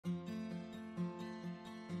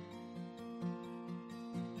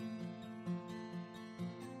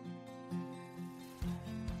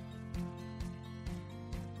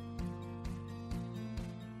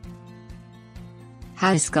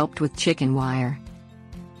How to sculpt with chicken wire.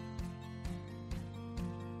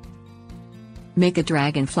 Make a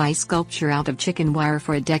dragonfly sculpture out of chicken wire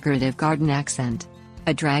for a decorative garden accent.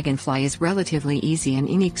 A dragonfly is relatively easy and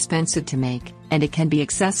inexpensive to make, and it can be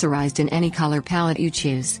accessorized in any color palette you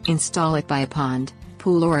choose. Install it by a pond,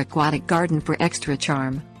 pool or aquatic garden for extra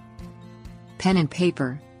charm. Pen and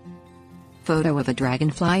paper. Photo of a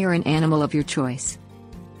dragonfly or an animal of your choice.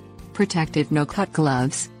 Protective no-cut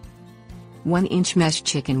gloves. 1-inch mesh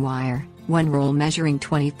chicken wire, 1 roll measuring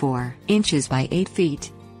 24 inches by 8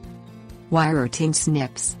 feet. Wire or tin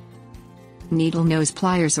snips. Needle nose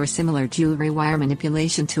pliers or similar jewelry wire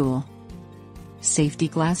manipulation tool. Safety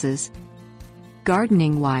glasses.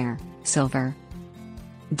 Gardening wire, silver.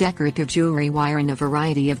 Decorative jewelry wire in a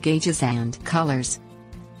variety of gauges and colors.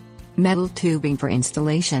 Metal tubing for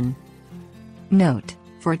installation. Note: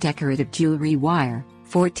 for decorative jewelry wire,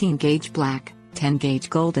 14-gauge black, 10-gauge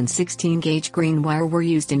gold and 16-gauge green wire were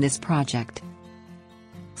used in this project.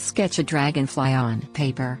 Sketch a dragonfly on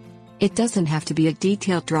paper. It doesn't have to be a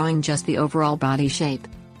detailed drawing, just the overall body shape.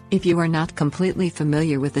 If you are not completely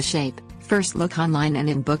familiar with the shape, first look online and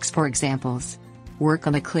in books for examples. Work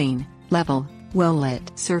on a clean, level,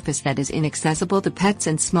 well-lit surface that is inaccessible to pets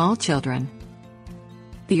and small children.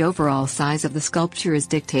 The overall size of the sculpture is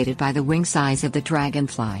dictated by the wing size of the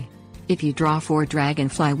dragonfly. If you draw 4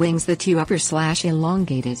 dragonfly wings, the 2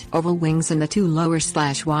 upper/elongated oval wings and the 2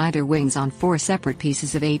 lower/wider wings on 4 separate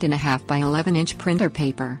pieces of 8.5 by 11-inch printer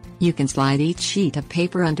paper, you can slide each sheet of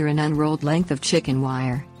paper under an unrolled length of chicken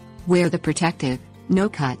wire. Wear the protective,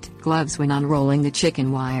 no-cut gloves when unrolling the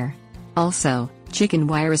chicken wire. Also, chicken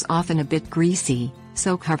wire is often a bit greasy,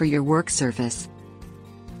 so cover your work surface.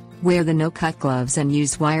 Wear the no-cut gloves and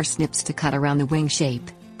use wire snips to cut around the wing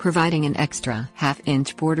shape, providing an extra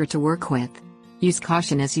half-inch border to work with. Use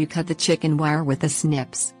caution as you cut the chicken wire with the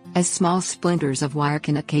snips, as small splinters of wire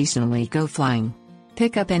can occasionally go flying.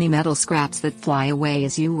 Pick up any metal scraps that fly away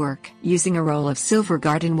as you work. Using a roll of silver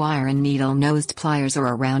garden wire and needle-nosed pliers or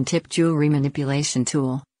a round-tip jewelry manipulation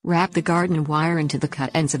tool, wrap the garden wire into the cut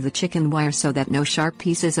ends of the chicken wire so that no sharp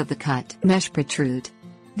pieces of the cut mesh protrude.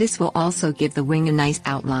 This will also give the wing a nice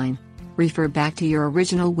outline. Refer back to your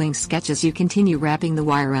original wing sketch as you continue wrapping the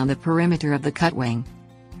wire around the perimeter of the cut wing.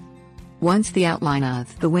 Once the outline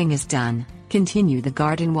of the wing is done, continue the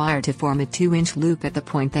garden wire to form a 2-inch loop at the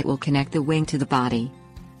point that will connect the wing to the body.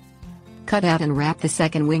 Cut out and wrap the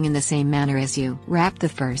second wing in the same manner as you wrapped the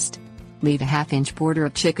first. Leave a half-inch border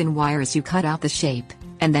of chicken wire as you cut out the shape,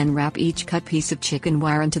 and then wrap each cut piece of chicken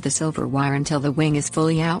wire into the silver wire until the wing is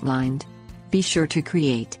fully outlined. Be sure to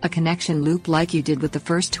create a connection loop like you did with the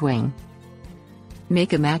first wing.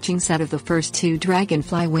 Make a matching set of the first 2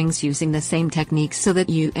 dragonfly wings using the same technique so that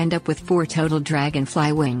you end up with 4 total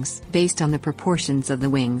dragonfly wings. Based on the proportions of the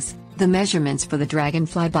wings, the measurements for the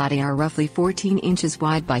dragonfly body are roughly 14 inches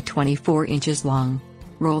wide by 24 inches long.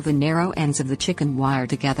 Roll the narrow ends of the chicken wire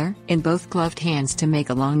together in both gloved hands to make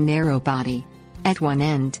a long narrow body. At one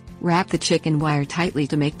end, wrap the chicken wire tightly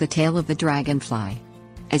to make the tail of the dragonfly.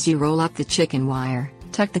 As you roll up the chicken wire,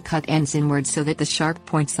 tuck the cut ends inward so that the sharp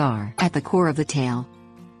points are at the core of the tail.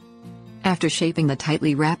 After shaping the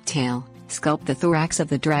tightly wrapped tail, sculpt the thorax of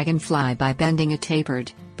the dragonfly by bending a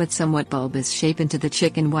tapered, but somewhat bulbous shape into the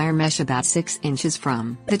chicken wire mesh about 6 inches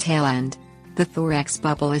from the tail end. The thorax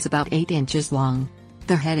bubble is about 8 inches long.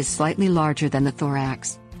 The head is slightly larger than the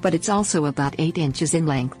thorax, but it's also about 8 inches in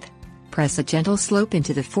length. Press a gentle slope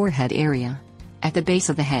into the forehead area. At the base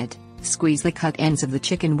of the head, squeeze the cut ends of the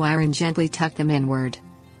chicken wire and gently tuck them inward.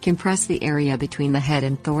 Compress the area between the head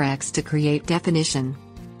and thorax to create definition.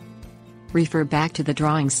 Refer back to the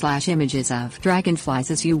drawings/images of dragonflies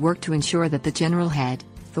as you work to ensure that the general head,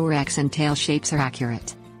 thorax and tail shapes are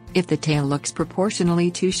accurate. If the tail looks proportionally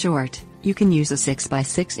too short, you can use a 6 by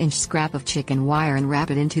 6 inch scrap of chicken wire and wrap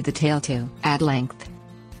it into the tail to add length.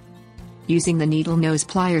 Using the needle nose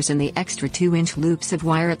pliers and the extra 2-inch loops of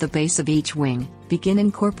wire at the base of each wing, begin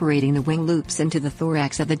incorporating the wing loops into the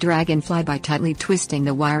thorax of the dragonfly by tightly twisting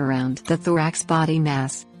the wire around the thorax body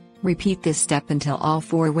mass. Repeat this step until all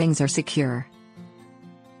 4 wings are secure.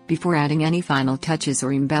 Before adding any final touches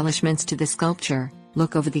or embellishments to the sculpture,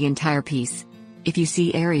 look over the entire piece. If you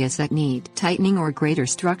see areas that need tightening or greater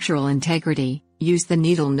structural integrity, use the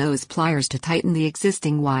needle nose pliers to tighten the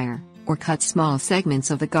existing wire, or cut small segments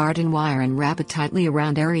of the garden wire and wrap it tightly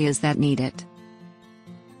around areas that need it.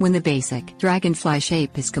 When the basic dragonfly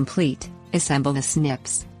shape is complete, assemble the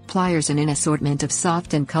snips, pliers and an assortment of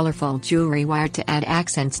soft and colorful jewelry wire to add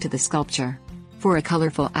accents to the sculpture. For a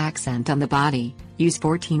colorful accent on the body, use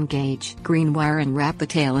 14-gauge green wire and wrap the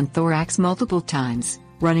tail and thorax multiple times.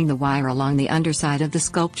 running the wire along the underside of the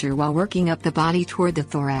sculpture while working up the body toward the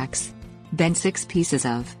thorax. Bend 6 pieces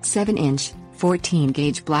of 7-inch,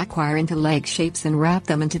 14-gauge black wire into leg shapes and wrap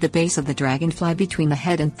them into the base of the dragonfly between the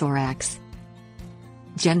head and thorax.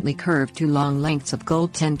 Gently curve 2 long lengths of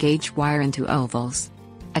gold 10-gauge wire into ovals.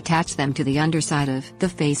 Attach them to the underside of the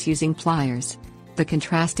face using pliers. The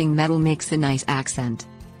contrasting metal makes a nice accent.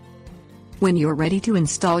 When you're ready to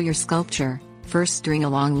install your sculpture, first string a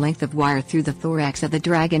long length of wire through the thorax of the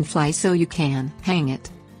dragonfly so you can hang it.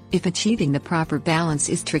 If achieving the proper balance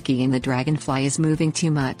is tricky and the dragonfly is moving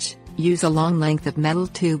too much, use a long length of metal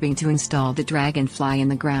tubing to install the dragonfly in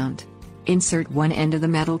the ground. Insert one end of the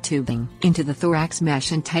metal tubing into the thorax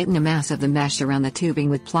mesh and tighten a mass of the mesh around the tubing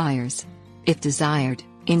with pliers. If desired,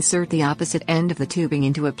 insert the opposite end of the tubing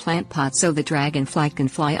into a plant pot so the dragonfly can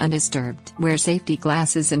fly undisturbed. Wear safety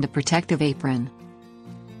glasses and a protective apron.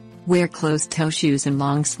 Wear closed-toe shoes and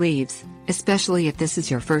long sleeves, especially if this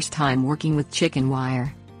is your first time working with chicken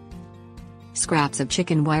wire. Scraps of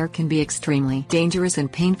chicken wire can be extremely dangerous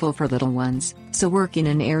and painful for little ones, so work in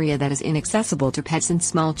an area that is inaccessible to pets and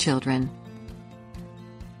small children.